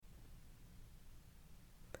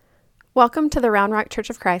Welcome to the Round Rock Church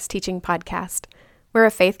of Christ Teaching Podcast. We're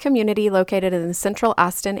a faith community located in the central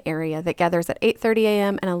Austin area that gathers at 8:30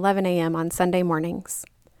 a.m. and 11 a.m. on Sunday mornings.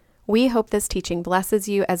 We hope this teaching blesses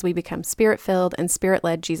you as we become Spirit-filled and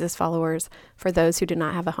Spirit-led Jesus followers for those who do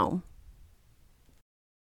not have a home.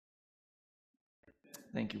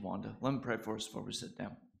 Thank you, Wanda. Let me pray for us before we sit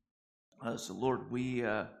down. So, Lord, we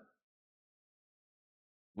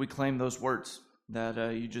claim those words that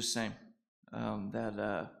you just sang,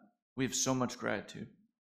 that we have so much gratitude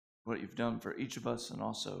for what you've done for each of us and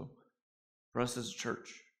also for us as a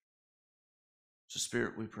church. So,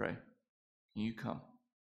 Spirit, we pray, can you come?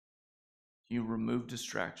 Can you remove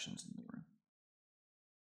distractions in the room?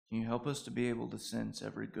 Can you help us to be able to sense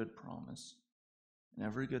every good promise and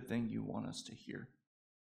every good thing you want us to hear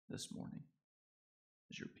this morning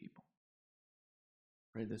as your people?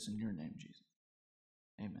 Pray this in your name, Jesus.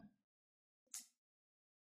 Amen.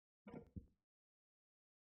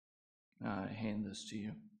 I hand this to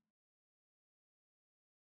you.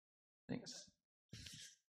 Thanks.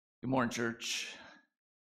 Good morning, church.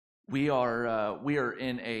 We are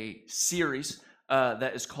in a series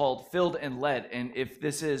that is called Filled and Led. And if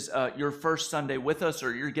this is your first Sunday with us,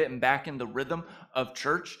 or you're getting back in the rhythm of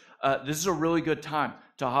church, this is a really good time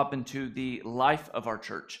to hop into the life of our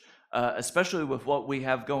church, especially with what we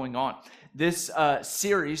have going on. This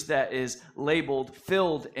series that is labeled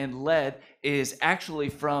Filled and Led is actually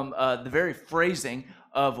from the very phrasing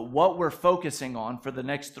of what we're focusing on for the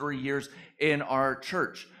next 3 years in our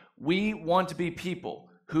church. We want to be people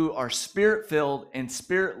who are Spirit-filled and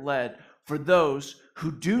Spirit-led for those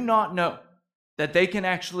who do not know that they can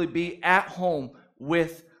actually be at home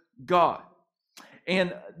with God.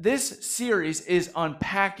 And this series is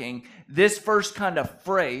unpacking this first kind of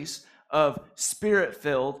phrase of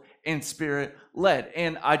Spirit-filled and Spirit-led.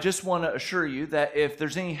 And I just want to assure you that if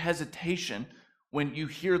there's any hesitation when you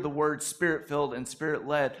hear the word Spirit-filled and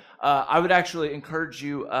Spirit-led, I would actually encourage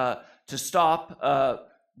you to stop.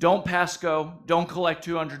 Don't pass go. Don't collect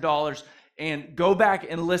 $200. And go back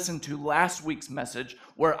and listen to last week's message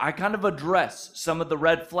where I kind of address some of the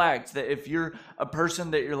red flags that if you're a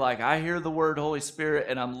person that you're like, I hear the word Holy Spirit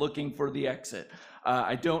and I'm looking for the exit.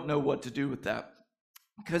 I don't know what to do with that.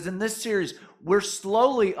 Because in this series, we're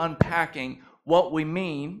slowly unpacking what we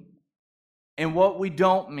mean and what we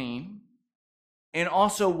don't mean, and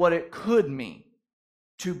also what it could mean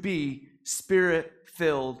to be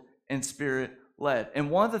Spirit-filled and Spirit-led.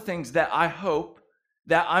 And one of the things that I hope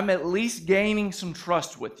that I'm at least gaining some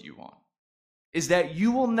trust with you on is that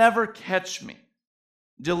you will never catch me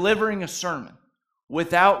delivering a sermon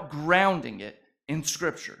without grounding it in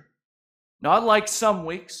Scripture. Not like some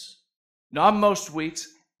weeks, not most weeks,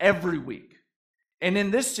 every week. And in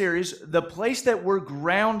this series, the place that we're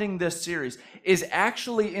grounding this series is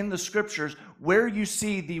actually in the Scriptures where you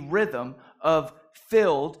see the rhythm of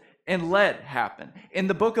filled and led happen. In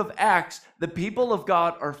the book of Acts, the people of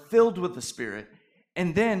God are filled with the Spirit,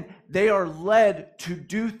 and then they are led to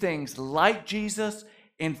do things like Jesus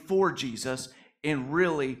and for Jesus in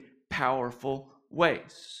really powerful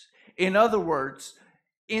ways. In other words,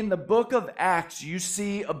 in the book of Acts, you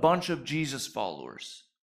see a bunch of Jesus followers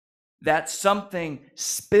that something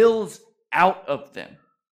spills out of them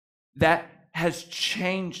that has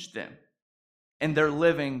changed them, and they're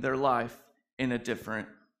living their life in a different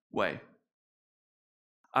way.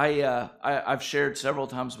 I've shared several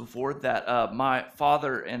times before that my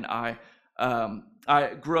father and I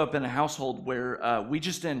grew up in a household where we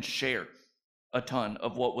just didn't share a ton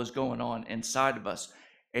of what was going on inside of us.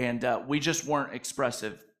 And we just weren't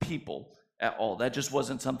expressive people at all. That just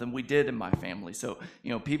wasn't something we did in my family. So,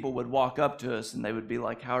 people would walk up to us and they would be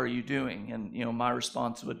like, "How are you doing?" And, my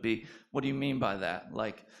response would be, "What do you mean by that?"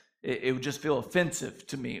 Like, it would just feel offensive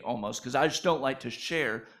to me almost, because I just don't like to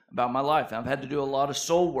share about my life. And I've had to do a lot of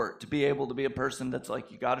soul work to be able to be a person that's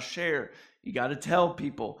like, you got to share. You got to tell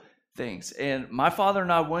people things. And my father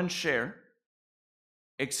and I wouldn't share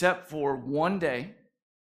except for one day,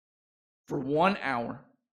 for 1 hour,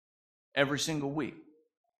 every single week.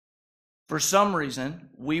 For some reason,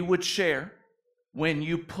 we would share when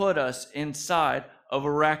you put us inside of a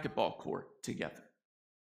racquetball court together.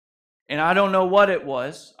 And I don't know what it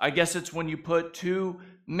was. I guess it's when you put two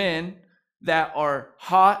men that are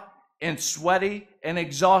hot and sweaty and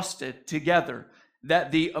exhausted together,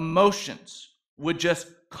 that the emotions would just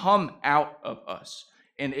come out of us,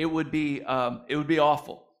 and it would be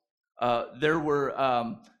awful. There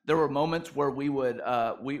were moments where we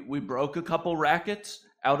broke a couple rackets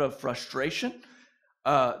out of frustration.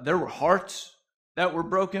 There were hearts that were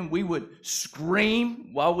broken. We would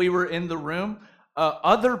scream while we were in the room.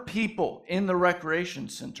 Other people in the recreation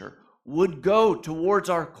center would go towards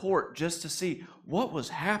our court just to see what was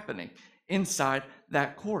happening inside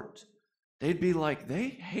that court. They'd be like, they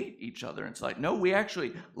hate each other. And it's like, no, we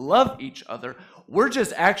actually love each other. We're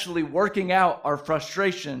just actually working out our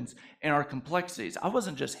frustrations and our complexities. I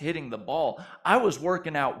wasn't just hitting the ball. I was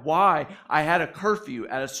working out why I had a curfew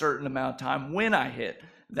at a certain amount of time when I hit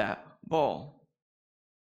that ball.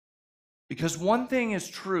 Because one thing is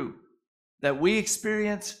true that we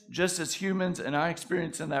experience just as humans, and I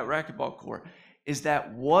experience in that racquetball court, is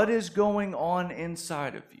that what is going on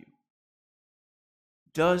inside of you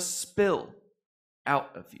does spill out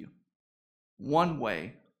of you one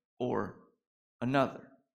way or another.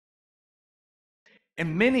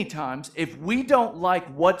 And many times, if we don't like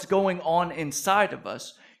what's going on inside of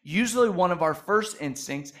us, usually one of our first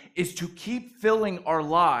instincts is to keep filling our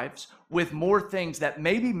lives with more things that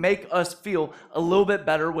maybe make us feel a little bit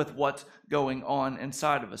better with what's going on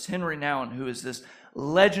inside of us. Henry Nouwen, who is this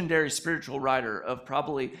legendary spiritual writer of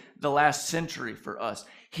probably the last century for us,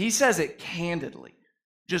 he says it candidly,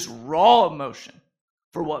 just raw emotion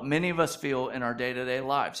for what many of us feel in our day-to-day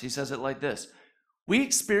lives. He says it like this: we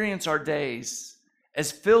experience our days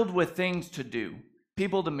as filled with things to do,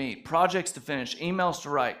 people to meet, projects to finish, emails to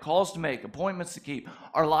write, calls to make, appointments to keep.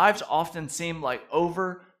 Our lives often seem like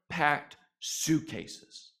overpacked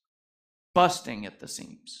suitcases, busting at the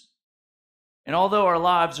seams. And although our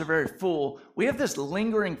lives are very full, we have this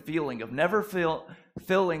lingering feeling of never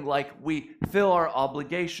feeling like we fill our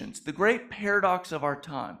obligations. The great paradox of our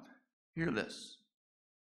time, hear this.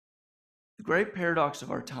 The great paradox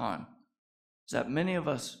of our time is that many of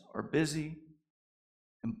us are busy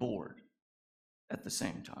and bored at the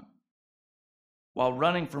same time. While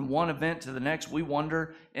running from one event to the next, we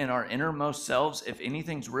wonder in our innermost selves if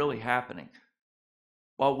anything's really happening.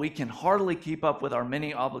 While we can hardly keep up with our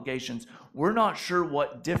many obligations, we're not sure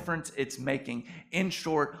what difference it's making. In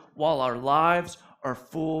short, while our lives are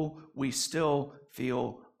full, we still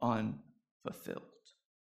feel unfulfilled.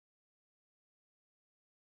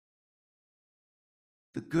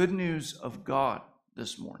 The good news of God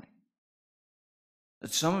this morning,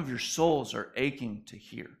 that some of your souls are aching to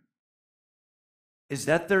hear, is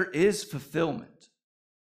that there is fulfillment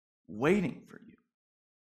waiting for you.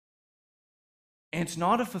 And it's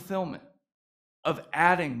not a fulfillment of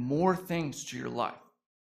adding more things to your life,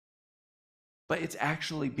 but it's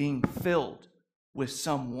actually being filled with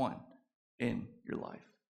someone in your life.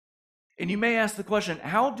 And you may ask the question,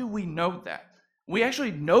 how do we know that? We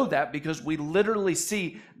actually know that because we literally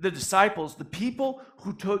see the disciples, the people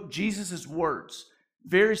who took Jesus' words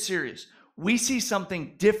very serious. We see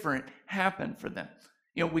something different happen for them.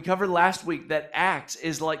 You know, we covered last week that Acts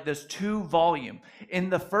is like this 2-volume. In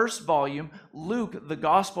the first volume, Luke, the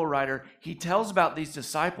gospel writer, he tells about these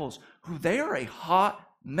disciples who they are a hot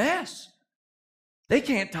mess. They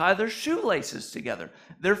can't tie their shoelaces together.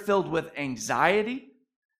 They're filled with anxiety.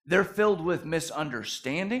 They're filled with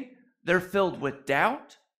misunderstanding. They're filled with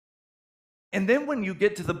doubt. And then when you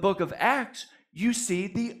get to the book of Acts, you see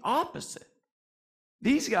the opposite.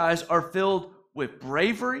 These guys are filled with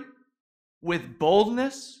bravery, with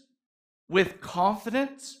boldness, with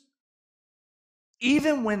confidence.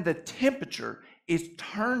 Even when the temperature is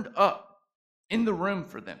turned up in the room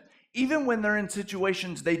for them, even when they're in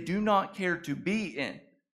situations they do not care to be in,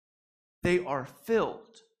 they are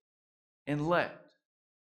filled and led.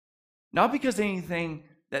 Not because of anything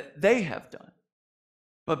that they have done,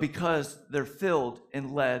 but because they're filled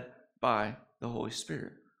and led by the Holy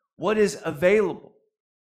Spirit. What is available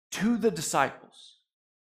to the disciples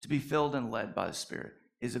to be filled and led by the Spirit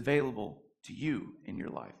is available to you in your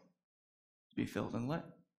life to be filled and led.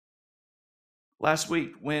 Last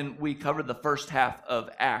week, when we covered the first half of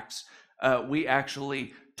Acts, we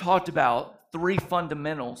actually talked about 3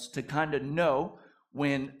 fundamentals to kind of know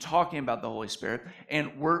when talking about the Holy Spirit.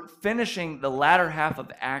 And we're finishing the latter half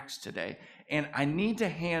of Acts today. And I need to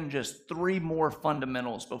hand just 3 more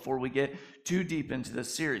fundamentals before we get too deep into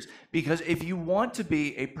this series. Because if you want to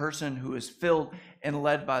be a person who is filled and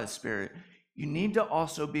led by the Spirit, you need to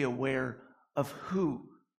also be aware of who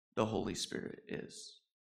the Holy Spirit is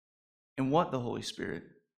and what the Holy Spirit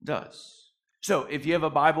does. So if you have a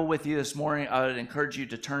Bible with you this morning, I would encourage you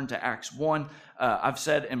to turn to Acts 1. I've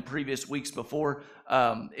said in previous weeks before,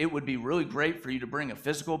 it would be really great for you to bring a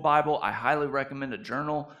physical Bible. I highly recommend a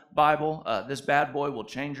journal Bible. This bad boy will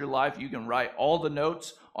change your life. You can write all the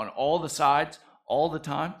notes on all the sides all the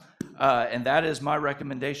time. And that is my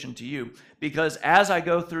recommendation to you. Because as I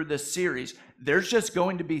go through this series, there's just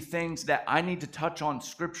going to be things that I need to touch on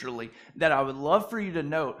scripturally that I would love for you to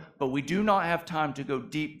note, but we do not have time to go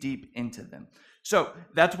deep into them. So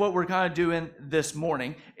that's what we're kind of doing this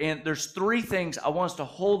morning. And there's three things I want us to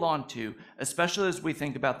hold on to, especially as we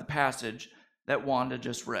think about the passage that Wanda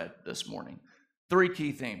just read this morning. Three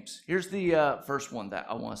key themes. Here's the first one that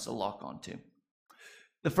I want us to lock onto.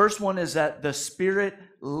 The first one is that the Spirit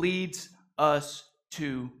leads us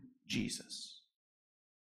to Jesus.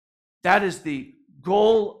 That is the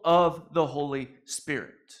goal of the Holy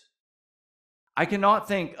Spirit. I cannot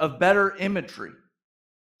think of better imagery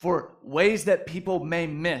for ways that people may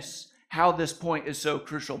miss how this point is so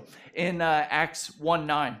crucial. In Acts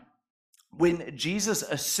 1:9, when Jesus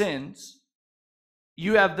ascends,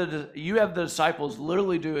 you have the disciples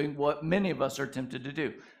literally doing what many of us are tempted to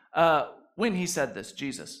do. When he said this,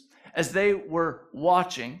 Jesus, as they were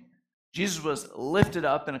watching, Jesus was lifted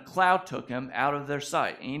up and a cloud took him out of their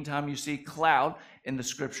sight. Anytime you see cloud in the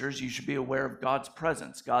scriptures, you should be aware of God's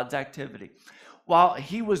presence, God's activity. While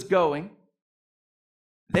he was going,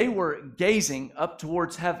 they were gazing up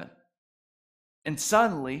towards heaven. And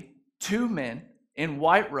suddenly, two men in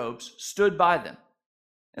white robes stood by them.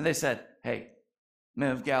 And they said, "Hey,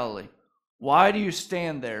 men of Galilee, why do you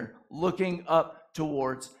stand there looking up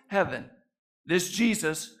towards heaven? This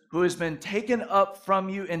Jesus who has been taken up from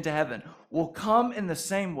you into heaven will come in the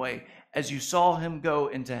same way as you saw him go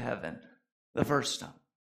into heaven the first time."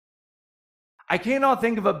 I cannot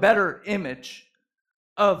think of a better image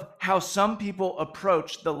of how some people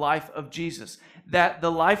approach the life of Jesus. That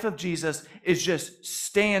the life of Jesus is just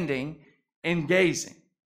standing and gazing,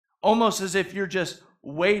 almost as if you're just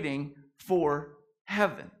waiting for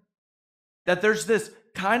heaven. That there's this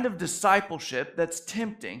kind of discipleship that's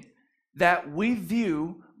tempting, that we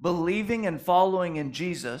view believing and following in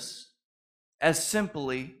Jesus as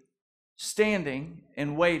simply standing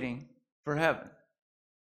and waiting for heaven.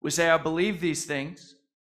 We say, "I believe these things,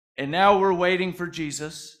 and now we're waiting for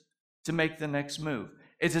Jesus to make the next move."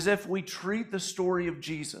 It's as if we treat the story of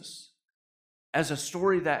Jesus as a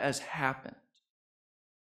story that has happened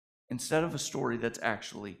instead of a story that's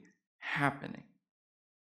actually happening.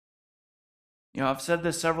 You know, I've said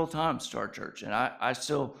this several times to our church, and I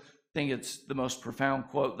still think it's the most profound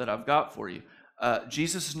quote that I've got for you.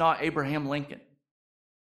 Jesus is not Abraham Lincoln.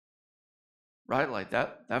 Right? Like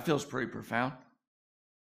that feels pretty profound.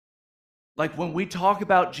 Like when we talk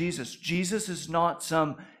about Jesus, Jesus is not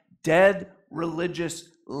some dead religious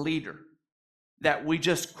leader that we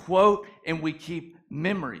just quote and we keep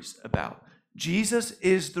memories about. Jesus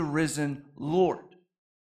is the risen Lord.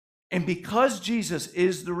 And because Jesus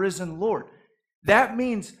is the risen Lord, that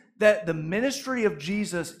means that the ministry of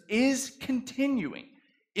Jesus is continuing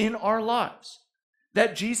in our lives.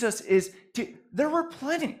 That Jesus is, there were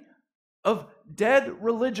plenty of dead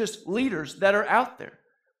religious leaders that are out there.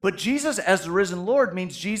 But Jesus as the risen Lord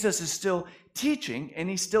means Jesus is still teaching and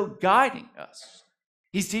he's still guiding us.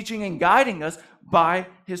 He's teaching and guiding us by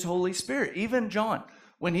his Holy Spirit. Even John,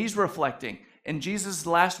 when he's reflecting in Jesus'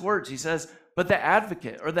 last words, he says, "But the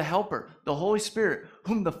advocate or the helper, the Holy Spirit,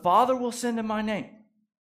 whom the Father will send in my name,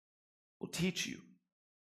 will teach you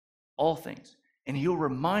all things. And he'll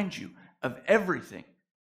remind you of everything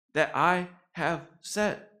that I have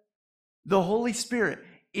said." The Holy Spirit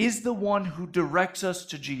is the one who directs us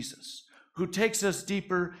to Jesus, who takes us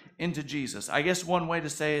deeper into Jesus. I guess one way to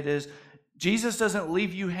say it is, Jesus doesn't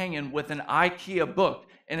leave you hanging with an IKEA book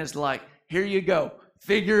and is like, "Here you go,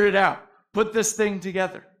 figure it out, put this thing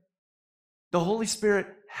together." The Holy Spirit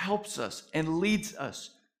helps us and leads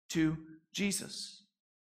us to Jesus.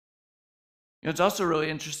 You know, it's also really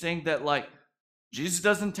interesting that Jesus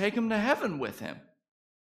doesn't take him to heaven with him.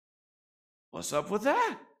 What's up with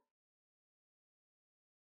that?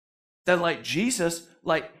 That Jesus,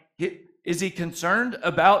 is he concerned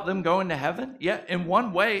about them going to heaven? Yeah, in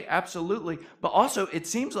one way, absolutely. But also, it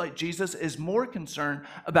seems like Jesus is more concerned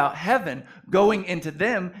about heaven going into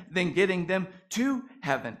them than getting them to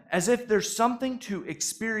heaven. As if there's something to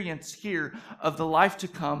experience here of the life to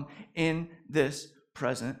come in this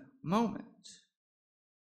present moment.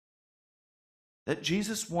 That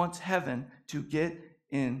Jesus wants heaven to get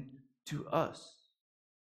into us.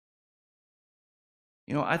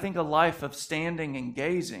 You know, I think a life of standing and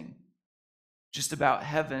gazing just about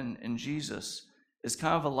heaven and Jesus is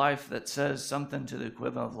kind of a life that says something to the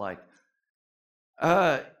equivalent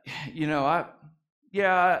of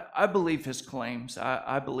I believe his claims.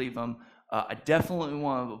 I believe him. I definitely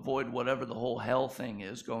want to avoid whatever the whole hell thing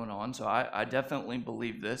is going on. So I definitely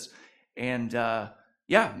believe this. And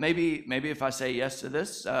maybe if I say yes to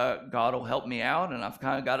this, God will help me out. And I've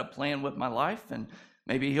kind of got a plan with my life. And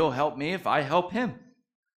maybe he'll help me if I help him.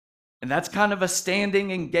 And that's kind of a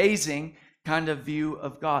standing and gazing kind of view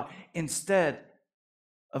of God, instead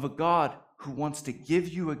of a God who wants to give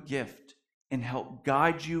you a gift and help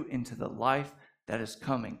guide you into the life that is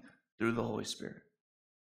coming through the Holy Spirit.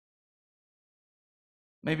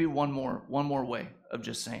 Maybe one more way of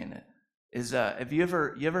just saying it is, have you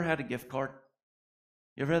ever had a gift card?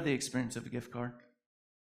 You ever had the experience of a gift card?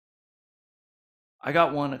 I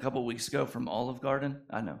got one a couple weeks ago from Olive Garden.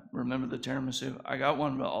 I know, remember the tiramisu? I got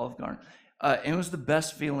one from Olive Garden. It was the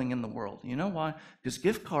best feeling in the world. You know why? Because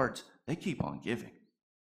gift cards, they keep on giving.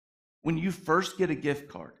 When you first get a gift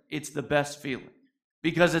card, it's the best feeling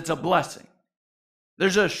because it's a blessing.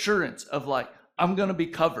 There's an assurance of like, I'm going to be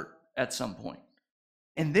covered at some point.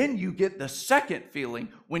 And then you get the second feeling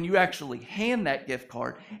when you actually hand that gift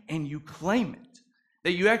card and you claim it,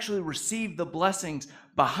 that you actually receive the blessings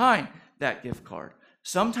behind that gift card.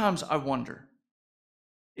 Sometimes I wonder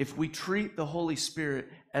if we treat the Holy Spirit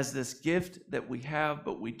as this gift that we have,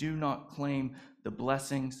 but we do not claim the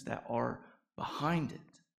blessings that are behind it.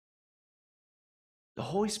 The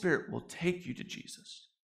Holy Spirit will take you to Jesus,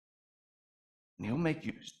 and he'll make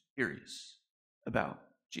you curious about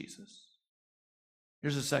Jesus.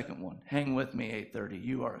 Here's the second one. Hang with me, 8:30.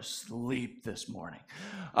 You are asleep this morning.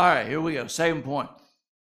 All right, here we go. Second point.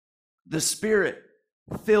 The Spirit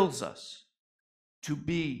fills us to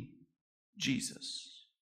be Jesus.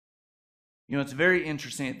 You know, it's very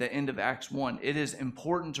interesting at the end of Acts 1. It is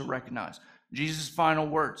important to recognize Jesus' final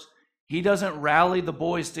words. He doesn't rally the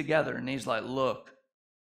boys together and he's like, look,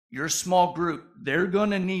 your small group, they're going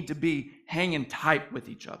to need to be hanging tight with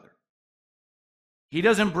each other. He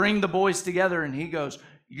doesn't bring the boys together and he goes,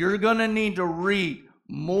 you're going to need to read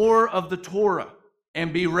more of the Torah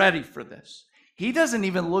and be ready for this. He doesn't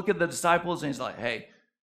even look at the disciples and he's like, hey,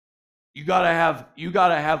 you gotta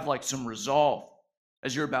have like some resolve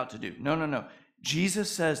as you're about to do. No.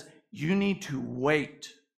 Jesus says you need to wait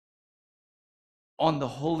on the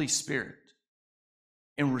Holy Spirit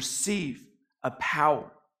and receive a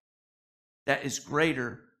power that is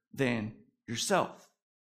greater than yourself.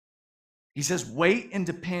 He says, wait and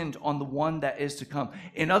depend on the one that is to come.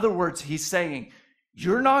 In other words, he's saying,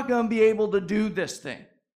 you're not going to be able to do this thing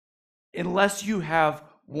unless you have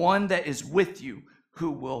one that is with you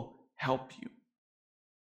who will help you.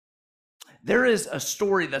 There is a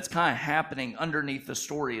story that's kind of happening underneath the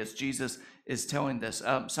story as Jesus is telling this.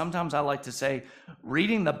 Sometimes I like to say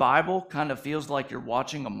reading the Bible kind of feels like you're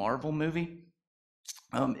watching a Marvel movie.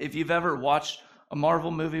 If you've ever watched a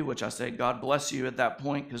Marvel movie, which I say God bless you at that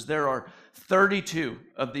point, because there are 32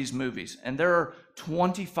 of these movies, and there are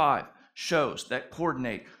 25 shows that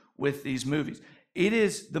coordinate with these movies. It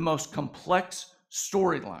is the most complex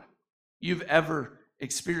storyline you've ever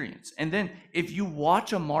experienced. And then if you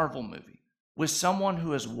watch a Marvel movie with someone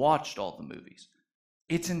who has watched all the movies,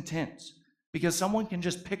 it's intense because someone can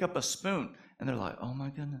just pick up a spoon and they're like, oh my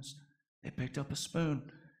goodness, they picked up a spoon.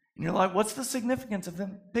 And you're like, what's the significance of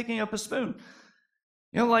them picking up a spoon?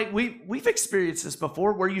 You know, like we've experienced this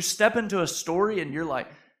before where you step into a story and you're like,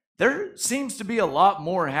 there seems to be a lot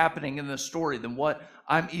more happening in this story than what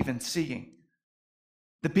I'm even seeing.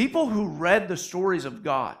 The people who read the stories of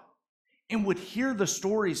God and would hear the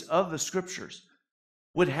stories of the scriptures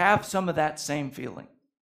would have some of that same feeling.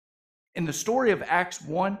 In the story of Acts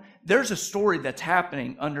 1, there's a story that's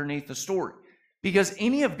happening underneath the story. Because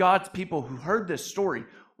any of God's people who heard this story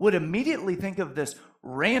would immediately think of this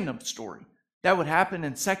random story that would happen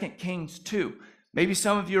in 2 Kings 2. Maybe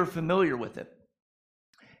some of you are familiar with it.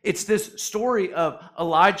 It's this story of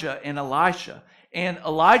Elijah and Elisha. And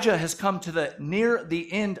Elijah has come to near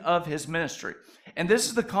the end of his ministry. And this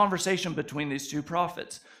is the conversation between these two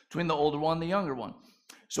prophets, between the older one and the younger one.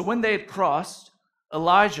 So when they had crossed,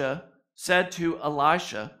 Elijah said to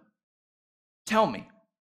Elisha, tell me,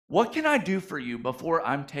 what can I do for you before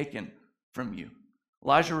I'm taken from you?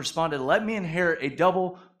 Elijah responded, let me inherit a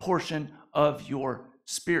double portion of your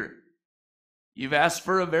spirit. You've asked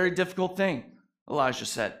for a very difficult thing, Elijah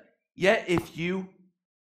said. Yet if you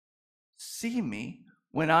see me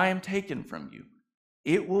when I am taken from you,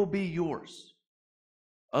 it will be yours.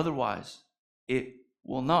 Otherwise, it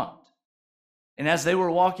will not. And as they were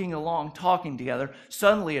walking along, talking together,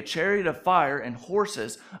 suddenly a chariot of fire and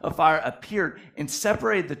horses of fire appeared and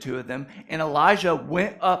separated the two of them. And Elijah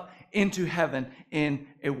went up into heaven in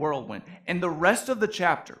a whirlwind. And the rest of the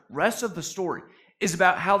chapter, rest of the story, is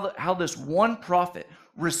about how this one prophet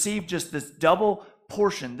received just this double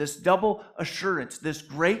portion, this double assurance, this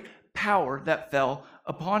great power that fell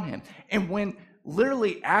upon him. And when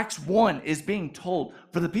literally Acts 1 is being told,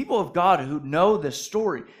 for the people of God who know this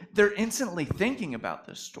story, they're instantly thinking about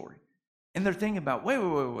this story. And they're thinking about,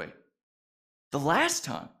 wait. The last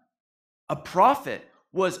time a prophet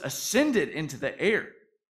was ascended into the air,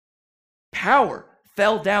 power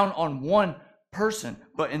fell down on one person.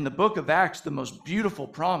 But in the book of Acts, the most beautiful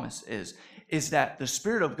promise is that the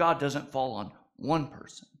Spirit of God doesn't fall on one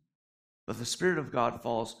person, but the Spirit of God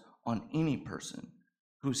falls on any person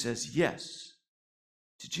who says yes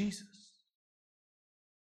to Jesus.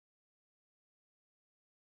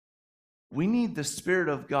 We need the Spirit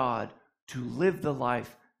of God to live the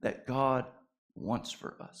life that God wants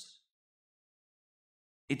for us.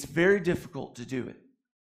 It's very difficult to do it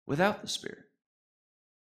without the Spirit.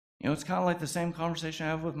 You know, it's kind of like the same conversation I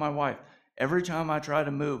have with my wife. Every time I try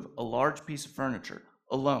to move a large piece of furniture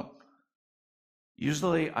alone,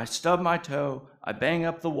 usually I stub my toe, I bang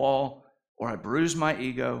up the wall, or I bruise my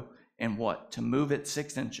ego, and what? To move it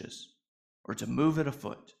 6 inches or to move it a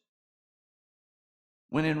foot.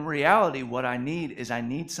 When in reality, what I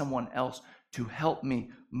need someone else to help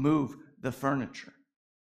me move the furniture.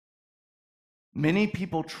 Many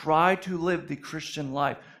people try to live the Christian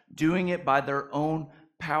life, doing it by their own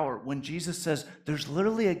power, when Jesus says there's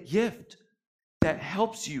literally a gift that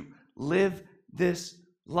helps you live this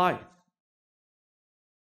life.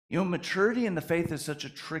 You know, maturity in the faith is such a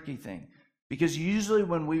tricky thing, because usually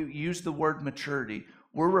when we use the word maturity,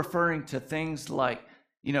 we're referring to things like,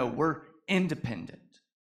 you know, we're independent,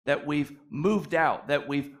 that we've moved out, that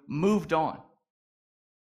we've moved on.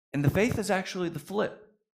 And the faith is actually the flip.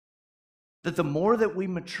 That the more that we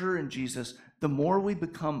mature in Jesus, the more we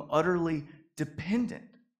become utterly dependent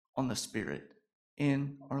on the Spirit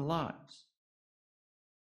in our lives.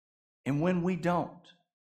 And when we don't,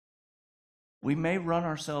 we may run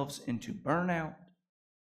ourselves into burnout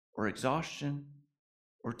or exhaustion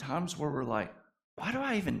or times where we're like, why do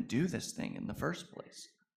I even do this thing in the first place?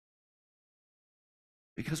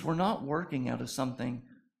 Because we're not working out of something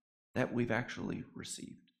that we've actually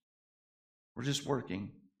received. We're just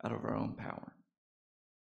working out of our own power.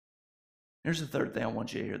 Here's the third thing I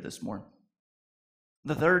want you to hear this morning.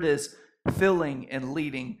 The third is filling and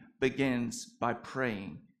leading begins by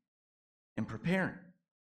praying and preparing.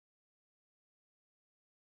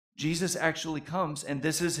 Jesus actually comes, and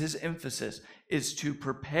this is his emphasis, is to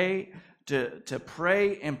pray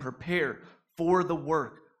and prepare for the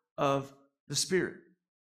work of the Spirit.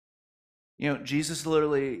 You know, Jesus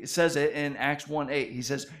literally says it in Acts 1:8. He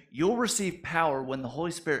says, you'll receive power when the Holy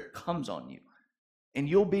Spirit comes on you, and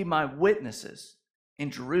you'll be my witnesses in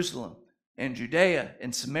Jerusalem and Judea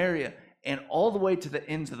and Samaria and all the way to the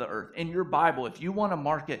ends of the earth. In your Bible, if you want to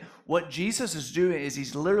mark it, what Jesus is doing is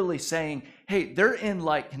he's literally saying, hey, they're in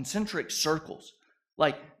like concentric circles.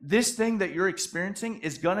 Like this thing that you're experiencing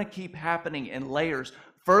is going to keep happening in layers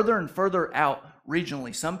further and further out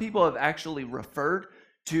regionally. Some people have actually referred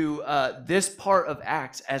to this part of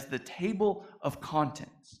Acts as the table of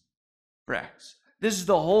contents for Acts. This is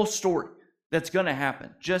the whole story that's going to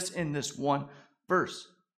happen just in this one verse.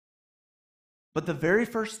 But the very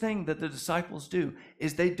first thing that the disciples do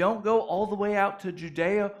is they don't go all the way out to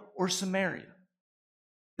Judea or Samaria.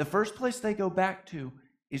 The first place they go back to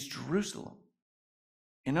is Jerusalem.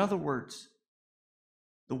 In other words,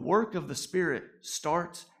 the work of the Spirit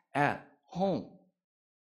starts at home.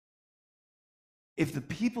 If the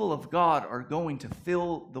people of God are going to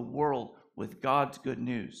fill the world with God's good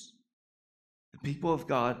news, the people of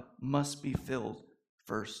God must be filled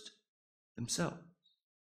first themselves.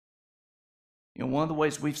 You know, one of the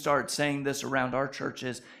ways we've started saying this around our church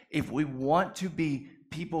is if we want to be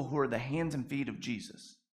people who are the hands and feet of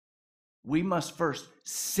Jesus, we must first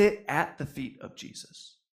sit at the feet of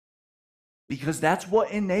Jesus. Because that's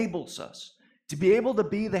what enables us to be able to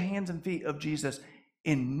be the hands and feet of Jesus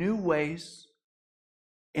in new ways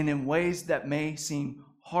and in ways that may seem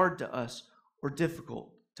hard to us or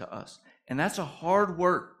difficult to us. And that's a hard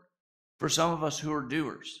work for some of us who are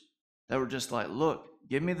doers, that we're just like, look,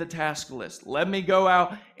 give me the task list. Let me go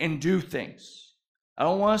out and do things. I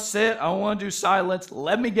don't want to sit. I don't want to do silence.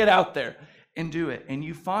 Let me get out there and do it. And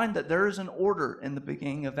you find that there is an order in the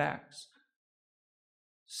beginning of Acts.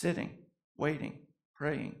 Sitting, waiting,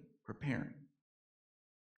 praying, preparing.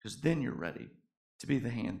 Because then you're ready to be the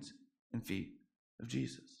hands and feet of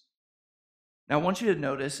Jesus. Now, I want you to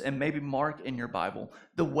notice and maybe mark in your Bible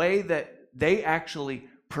the way that they actually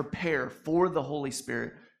prepare for the Holy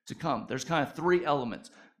Spirit to come. There's kind of 3 elements.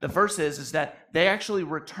 The first is that they actually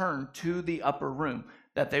return to the upper room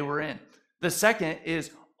that they were in. The second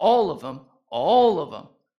is all of them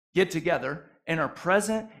get together and are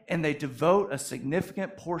present, and they devote a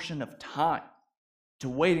significant portion of time to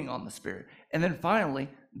waiting on the Spirit. And then finally,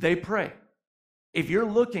 they pray. If you're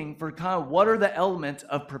looking for kind of what are the elements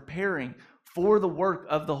of preparing for the work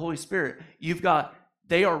of the Holy Spirit, you've got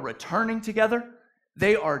they are returning together,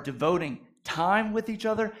 they are devoting time with each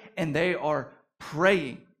other, and they are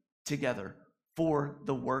praying together for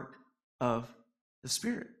the work of the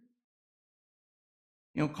Spirit.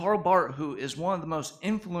 You know, Karl Barth, who is one of the most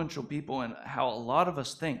influential people in how a lot of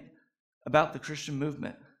us think about the Christian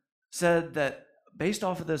movement, said that based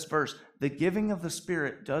off of this verse, the giving of the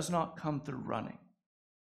Spirit does not come through running.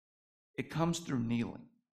 It comes through kneeling.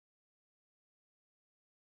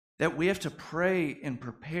 That we have to pray and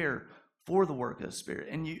prepare for the work of the Spirit.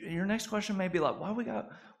 And your next question may be like, why we got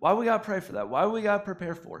to pray for that? Why we got to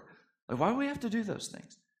prepare for it? Like, why do we have to do those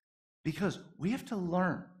things? Because we have to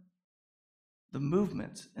learn the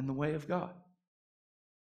movements and the way of God.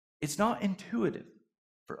 It's not intuitive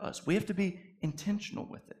for us. We have to be intentional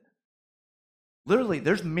with it. Literally,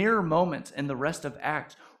 there's mirror moments in the rest of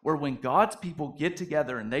Acts where when God's people get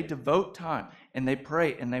together and they devote time and they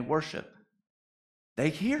pray and they worship, they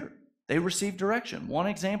hear, they receive direction. One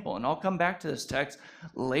example, and I'll come back to this text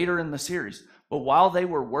later in the series, but while they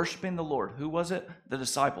were worshiping the Lord, who was it? The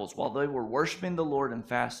disciples. While they were worshiping the Lord and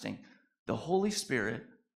fasting, the Holy Spirit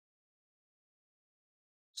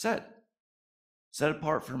said, "Set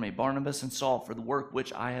apart for me Barnabas and Saul for the work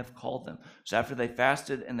which I have called them." So after they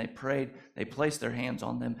fasted and they prayed, they placed their hands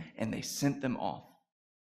on them and they sent them off.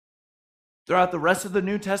 Throughout the rest of the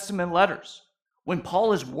New Testament letters, when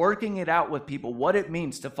Paul is working it out with people, what it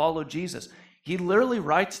means to follow Jesus, he literally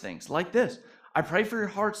writes things like this: "I pray for your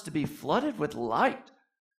hearts to be flooded with light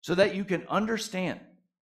so that you can understand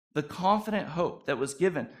the confident hope that was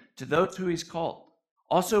given to those who he's called.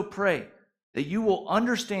 Also pray that you will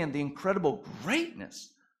understand the incredible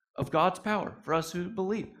greatness of God's power for us who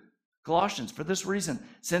believe." Colossians, "For this reason,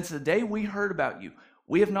 since the day we heard about you,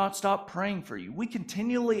 we have not stopped praying for you. We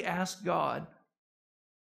continually ask God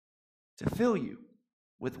to fill you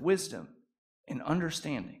with wisdom and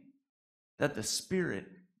understanding that the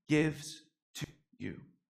Spirit gives to you."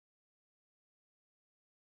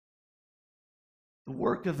 The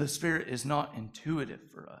work of the Spirit is not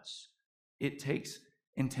intuitive for us. It takes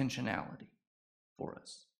intentionality for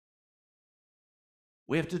us.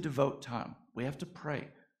 We have to devote time. We have to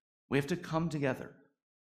pray. We have to come together.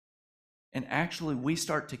 And actually, we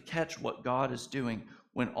start to catch what God is doing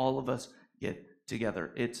when all of us get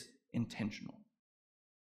together. It's intentional.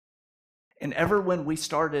 And ever when we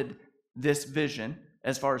started this vision,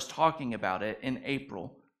 as far as talking about it in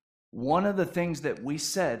April, one of the things that we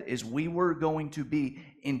said is we were going to be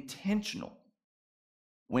intentional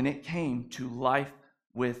when it came to life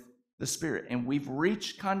with the Spirit. And we've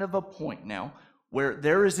reached kind of a point now where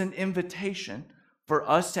there is an invitation for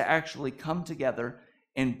us to actually come together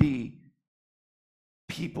and be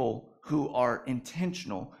people who are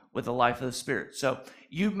intentional with the life of the Spirit. So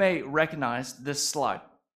you may recognize this slide.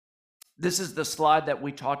 This is the slide that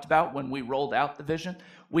we talked about when we rolled out the vision.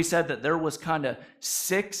 We said that there was kind of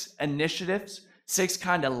 6 initiatives, 6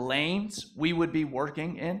 kind of lanes we would be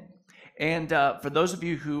working in. And for those of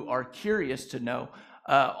you who are curious to know,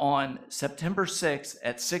 on September 6th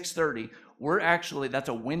at 6:30, that's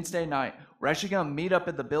a Wednesday night, we're actually going to meet up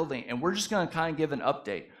at the building, and we're just going to kind of give an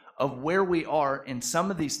update of where we are in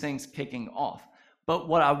some of these things kicking off. But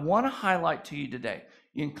what I want to highlight to you today,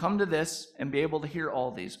 you can come to this and be able to hear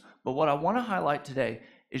all these, but what I want to highlight today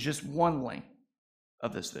is just one lane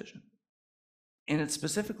of this vision. And it's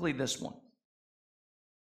specifically this one.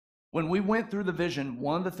 When we went through the vision,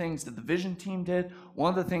 one of the things that the vision team did,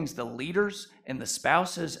 one of the things the leaders and the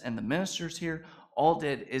spouses and the ministers here all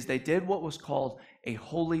did, is they did what was called a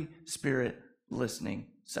Holy Spirit listening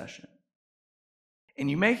session. And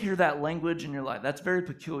you may hear that language and you're like, that's very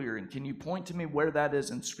peculiar. And can you point to me where that is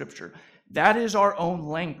in Scripture? That is our own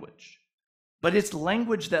language. But it's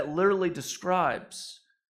language that literally describes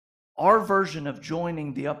our version of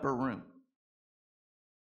joining the upper room.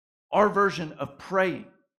 Our version of praying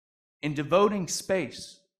and devoting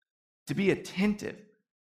space to be attentive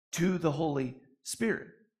to the Holy Spirit.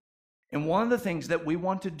 And one of the things that we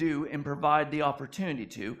want to do and provide the opportunity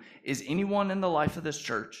to is anyone in the life of this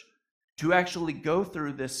church to actually go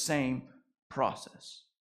through this same process,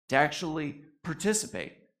 to actually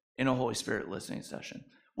participate in a Holy Spirit listening session.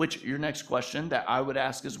 Which your next question that I would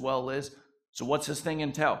ask as well is, so what's this thing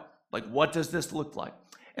entail? Like, what does this look like?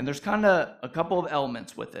 And there's kind of a couple of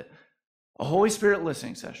elements with it. A Holy Spirit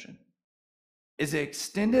listening session is an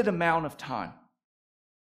extended amount of time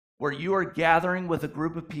where you are gathering with a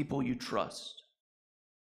group of people you trust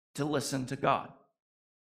to listen to God.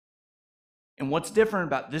 And what's different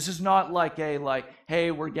about this is not like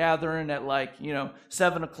hey, we're gathering at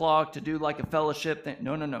 7 o'clock to do like a fellowship thing.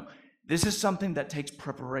 No. This is something that takes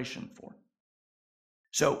preparation for.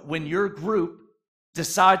 So when your group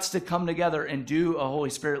decides to come together and do a Holy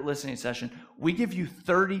Spirit listening session, we give you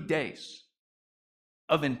 30 days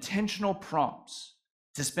of intentional prompts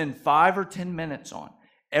to spend 5 or 10 minutes on.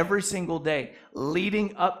 every single day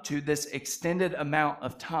leading up to this extended amount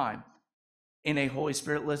of time in a Holy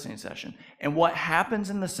Spirit listening session. And what happens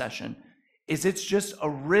in the session is it's just a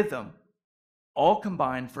rhythm all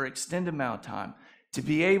combined for extended amount of time to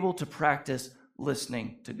be able to practice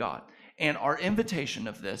listening to God. And our invitation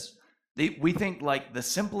of this, we think like the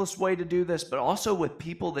simplest way to do this, but also with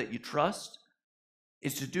people that you trust,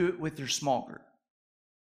 is to do it with your small group.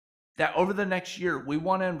 That over the next year, we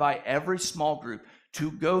want to invite every small group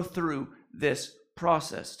to go through this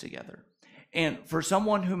process together. And for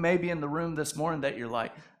someone who may be in the room this morning that you're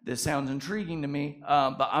like, this sounds intriguing to me,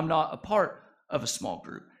 but I'm not a part of a small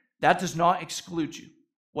group, that does not exclude you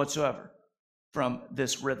whatsoever from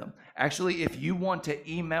this rhythm. Actually, if you want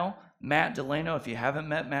to email Matt Delano, if you haven't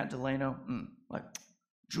met Matt Delano, like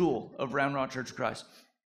Jewel of Round Rock Church of Christ,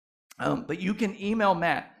 but you can email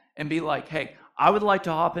Matt and be like, hey, I would like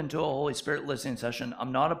to hop into a Holy Spirit listening session.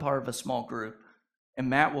 I'm not a part of a small group, and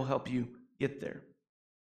Matt will help you get there.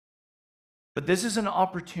 But this is an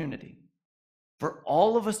opportunity for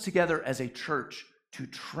all of us together as a church to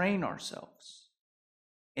train ourselves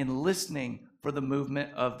in listening for the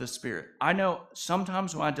movement of the Spirit. I know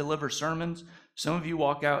sometimes when I deliver sermons, some of you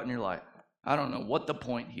walk out and you're like, I don't know what the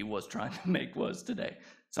point he was trying to make was today.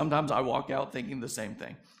 Sometimes I walk out thinking the same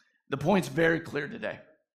thing. The point's very clear today.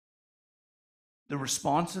 The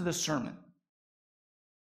response to the sermon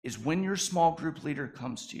is when your small group leader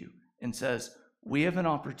comes to you and says, we have an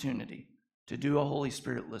opportunity to do a Holy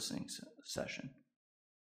Spirit listening session.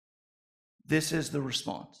 This is the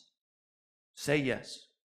response. Say yes.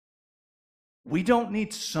 We don't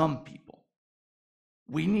need some people.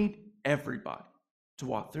 We need everybody to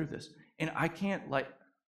walk through this. And I can't look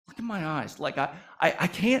at my eyes. I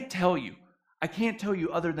can't tell you. I can't tell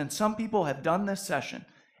you other than some people have done this session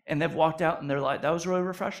and they've walked out and they're like, that was really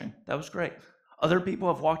refreshing. That was great. Other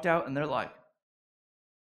people have walked out and they're like,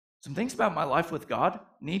 some things about my life with God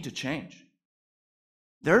need to change.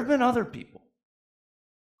 There have been other people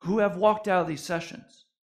who have walked out of these sessions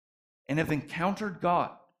and have encountered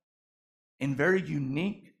God in very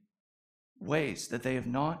unique ways that they have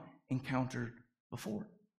not encountered before.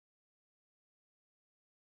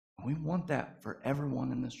 We want that for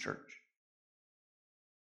everyone in this church.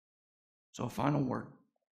 So a final word,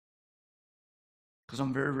 because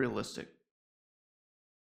I'm very realistic.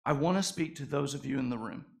 I want to speak to those of you in the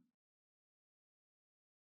room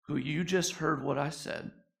who you just heard what I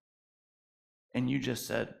said, and you just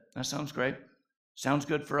said, that sounds great. Sounds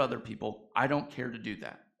good for other people. I don't care to do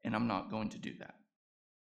that, and I'm not going to do that.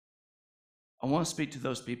 I want to speak to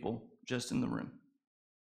those people just in the room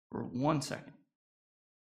for 1 second.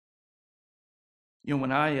 You know,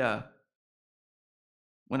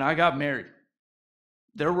 when I got married,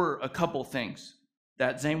 there were a couple things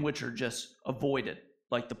that Zane Witcher just avoided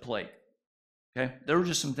like the plague. Okay? There were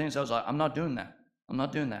just some things I was like, I'm not doing that. I'm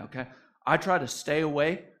not doing that, okay? I try to stay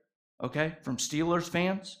away, okay, from Steelers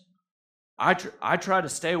fans. I try to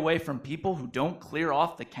stay away from people who don't clear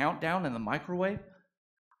off the countdown in the microwave.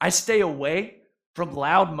 I stay away from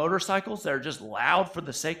loud motorcycles that are just loud for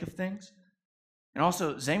the sake of things. And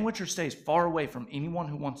also, Zane Witcher stays far away from anyone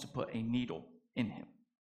who wants to put a needle in him.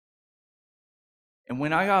 And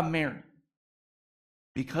when I got married,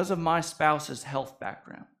 because of my spouse's health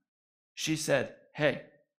background, she said, hey,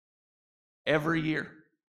 every year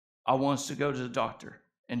I want us to go to the doctor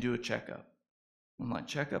and do a checkup. I'm like,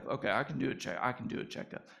 checkup? Okay, I can do a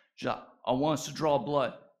checkup. She's like, I want us to draw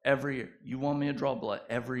blood every year. You want me to draw blood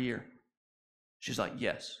every year? She's like,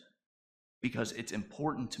 yes, because it's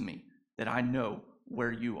important to me that I know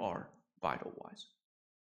where you are vital-wise.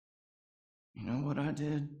 You know what I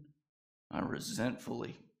did? I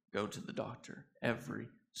resentfully go to the doctor every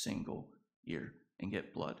single year and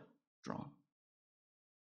get blood drawn.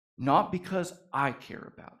 Not because I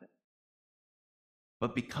care about it,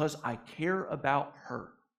 but because I care about her.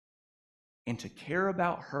 And to care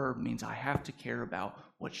about her means I have to care about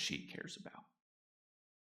what she cares about.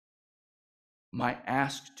 My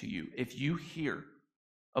ask to you, if you hear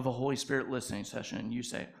of a Holy Spirit listening session and you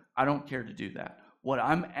say, I don't care to do that, what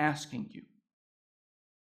I'm asking you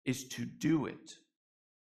is to do it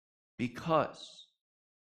because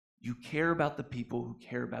you care about the people who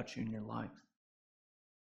care about you in your life.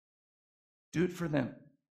 Do it for them.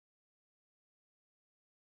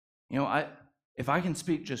 You know, if I can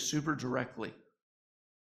speak just super directly,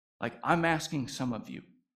 like I'm asking some of you,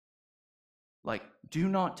 like, do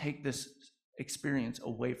not take this experience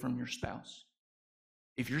away from your spouse.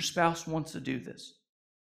 If your spouse wants to do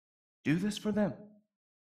this for them.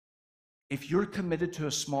 If you're committed to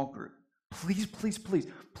a small group,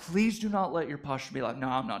 please do not let your posture be like, no,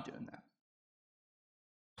 I'm not doing that.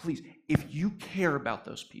 please, if you care about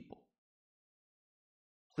those people,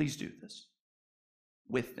 please do this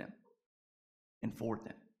with them and for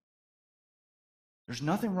them. There's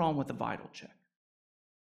nothing wrong with a vital check.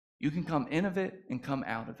 You can come in of it and come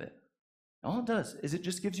out of it. All it does is it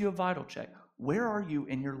just gives you a vital check. Where are you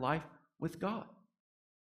in your life with God?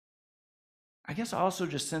 I guess I also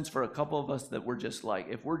just sense for a couple of us that we're just like,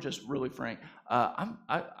 if we're just really frank,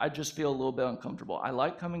 I just feel a little bit uncomfortable. I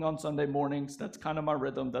like coming on Sunday mornings. That's kind of my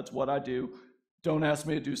rhythm. That's what I do. Don't ask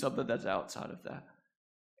me to do something that's outside of that.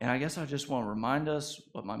 And I guess I just want to remind us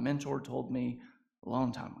what my mentor told me a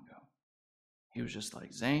long time ago. He was just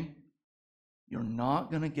like, Zane, you're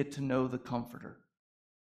not going to get to know the Comforter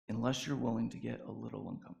unless you're willing to get a little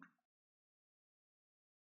uncomfortable.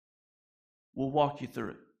 We'll walk you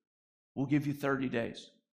through it. We'll give you 30 days.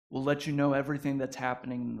 We'll let you know everything that's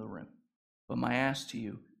happening in the room. But my ask to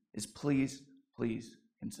you is please, please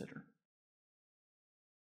consider.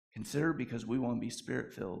 Consider because we want to be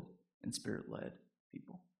Spirit-filled and Spirit-led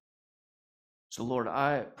people. So, Lord,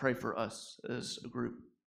 I pray for us as a group.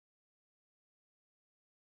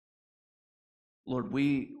 Lord,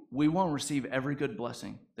 we want to receive every good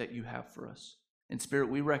blessing that you have for us. In Spirit,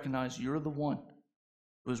 we recognize you're the one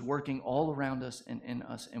who is working all around us and in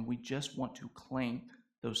us, and we just want to claim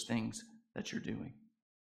those things that you're doing.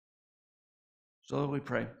 So, Lord, we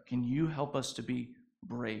pray, can you help us to be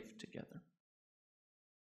brave together?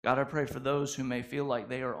 God, I pray for those who may feel like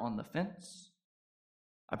they are on the fence.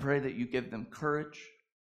 I pray that you give them courage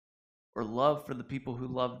or love for the people who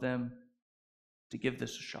love them to give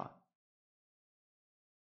this a shot.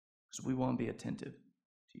 Because we want to be attentive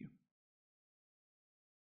to you.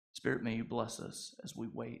 Spirit, may you bless us as we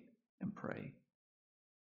wait and pray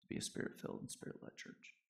to be a Spirit-filled and Spirit-led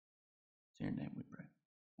church. In your name we pray.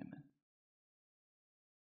 Amen.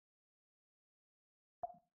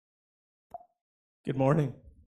 Good morning.